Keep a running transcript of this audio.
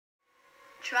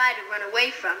tried to run away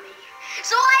from me.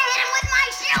 So I hit him with my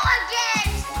shoe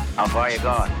again! How far you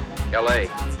going? L.A.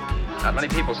 Not many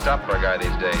people stop for a guy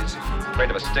these days. Afraid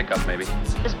of a stick-up, maybe.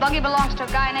 This buggy belongs to a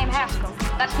guy named Haskell.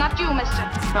 That's not you, mister.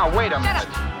 Now, wait a Shut minute.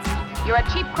 up. You're a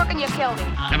cheap crook and you killed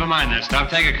him. Never mind that stuff.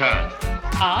 Take a car.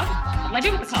 Car? What'll I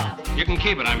do with the car? You can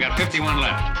keep it. I've got 51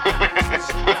 left.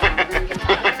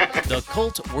 The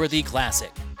Cultworthy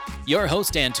Classic. Your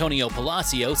host Antonio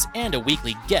Palacios and a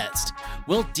weekly guest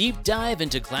will deep dive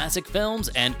into classic films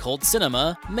and cult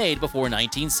cinema made before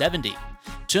 1970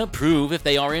 to prove if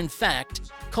they are in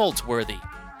fact cult-worthy.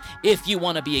 If you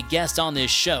want to be a guest on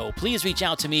this show, please reach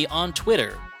out to me on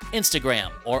Twitter, Instagram,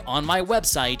 or on my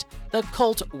website,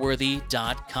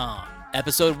 thecultworthy.com.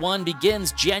 Episode 1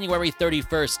 begins January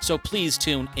 31st, so please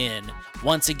tune in.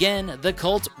 Once again, the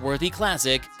Cultworthy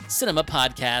Classic Cinema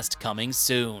Podcast coming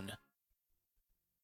soon.